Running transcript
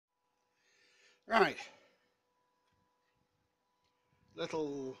Right,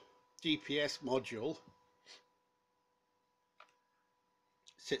 little GPS module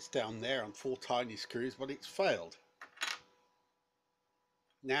sits down there on 4 tiny screws, but it's failed.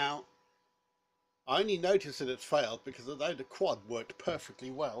 Now, I only noticed that it failed because although the quad worked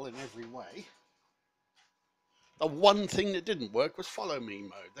perfectly well in every way, the one thing that didn't work was follow me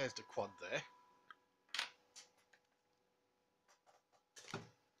mode. There's the quad there.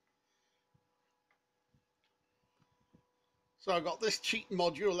 So I got this cheap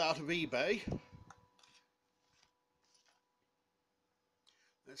module out of eBay.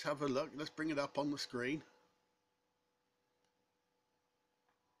 Let's have a look. Let's bring it up on the screen.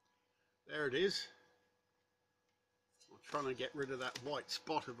 There it is. I'm trying to get rid of that white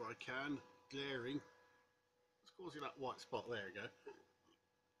spot if I can. Glaring. What's causing that white spot? There we go.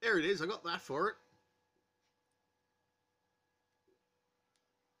 There it is. I got that for it.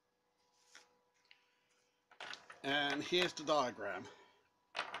 And here's the diagram.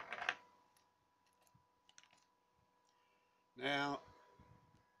 Now,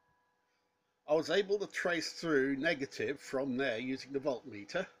 I was able to trace through negative from there using the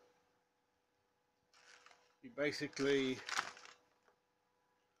voltmeter. You basically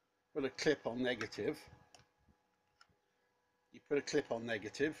put a clip on negative. You put a clip on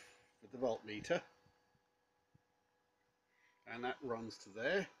negative with the voltmeter, and that runs to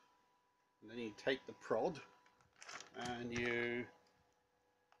there. And then you take the prod and you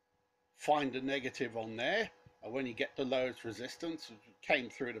find the negative on there, and when you get the lowest resistance, which came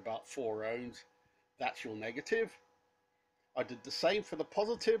through at about 4 ohms, that's your negative. I did the same for the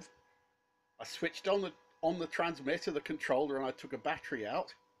positive. I switched on the transmitter, the controller, and I took a battery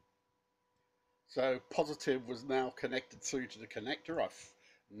out. So positive was now connected through to the connector,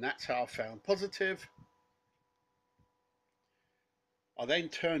 and that's how I found positive. I then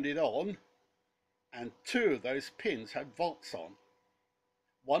turned it on, and 2 of those pins had volts on.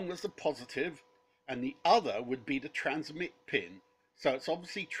 One was the positive, and the other would be the transmit pin. So it's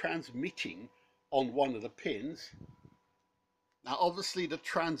obviously transmitting on one of the pins. Now obviously the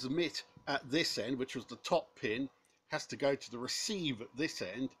transmit at this end, which was the top pin, has to go to the receive at this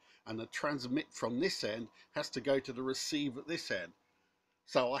end, and the transmit from this end has to go to the receive at this end.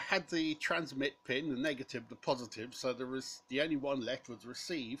 So I had the transmit pin, the negative, the positive, so the only one left was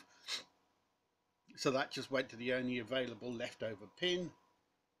receive. So that just went to the only available leftover pin.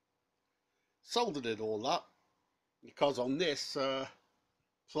 Soldered it all up, because on this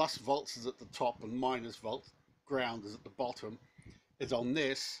plus volts is at the top and minus volts, ground is at the bottom. Is on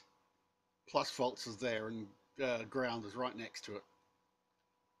this, plus volts is there and ground is right next to it.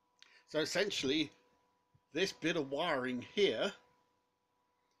 So essentially this bit of wiring here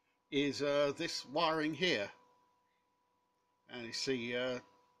is this wiring here, and you see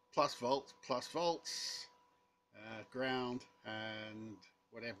plus volts, ground, and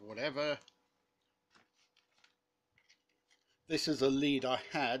whatever. This is a lead I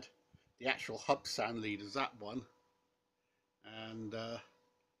had. The actual Hubsan lead is that one, and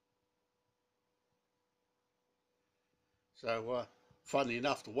so funnily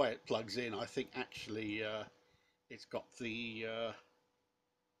enough, the way it plugs in, I think actually it's got the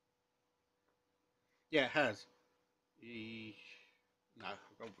yeah, it has the no,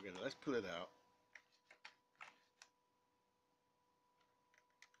 don't forget it. Let's pull it out.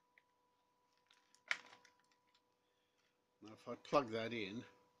 Now if I plug that in,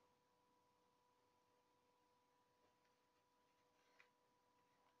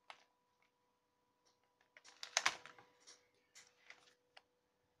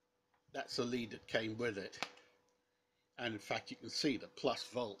 that's the lead that came with it, and in fact you can see that plus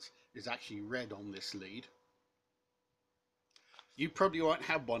volts is actually red on this lead. You probably won't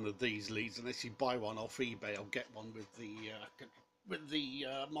have one of these leads unless you buy one off eBay or get one with the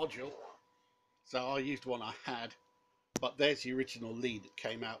module. So I used one I had, but there's the original lead that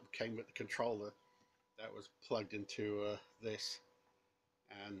came with the controller that was plugged into this,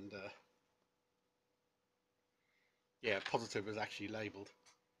 and yeah, positive is actually labelled.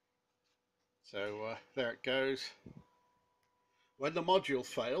 So there it goes. When the module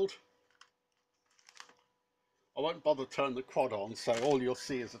failed, I won't bother turning the quad on, so all you'll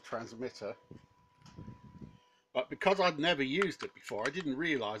see is a transmitter. But because I'd never used it before, I didn't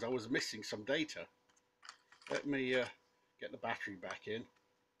realise I was missing some data. Let me get the battery back in.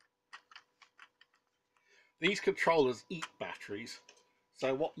 These controllers eat batteries,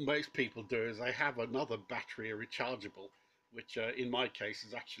 so what most people do is they have another battery, a rechargeable, which in my case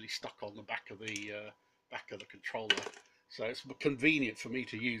is actually stuck on the back of the controller. So it's convenient for me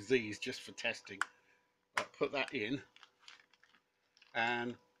to use these just for testing. Put that in,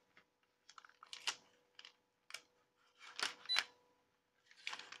 and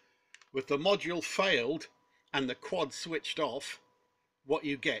With the module failed and the quad switched off, what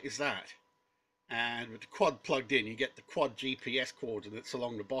you get is that. And with the quad plugged in, you get the quad GPS coordinates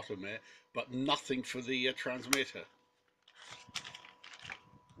along the bottom there, but nothing for the transmitter.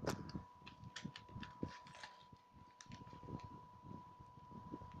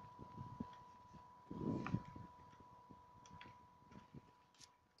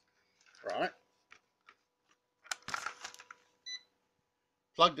 Right.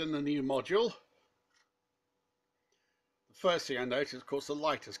 Plugged in the new module. The first thing I noticed, of course, the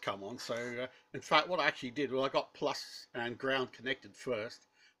light has come on. So, in fact, what I actually did was I got plus and ground connected first,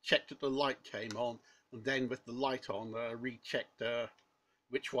 checked that the light came on, and then with the light on, rechecked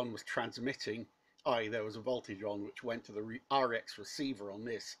which one was transmitting. There was a voltage on which went to the RX receiver on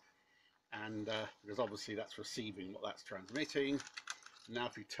this, and because obviously that's receiving what that's transmitting. Now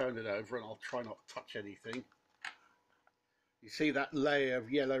if you turn it over, and I'll try not to touch anything, you see that layer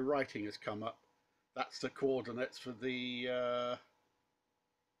of yellow writing has come up. That's the coordinates for the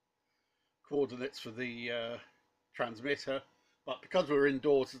transmitter, but because we're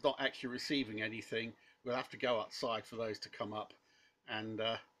indoors, it's not actually receiving anything. We'll have to go outside for those to come up, and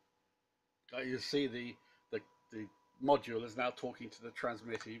you see the module is now talking to the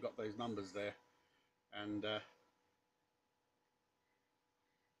transmitter. You've got those numbers there, and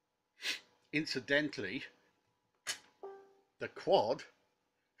incidentally, the quad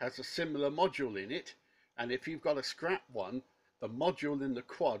has a similar module in it, and if you've got a scrap one, the module in the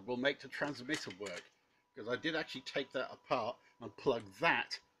quad will make the transmitter work, because I did actually take that apart and plug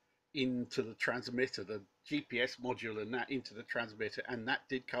that into the transmitter, the GPS module and that into the transmitter, and that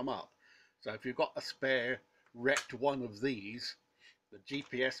did come up. So if you've got a spare wrecked one of these, the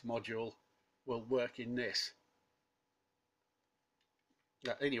GPS module will work in this.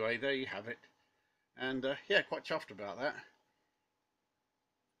 Anyway, there you have it, and yeah, quite chuffed about that.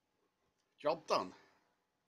 Job done.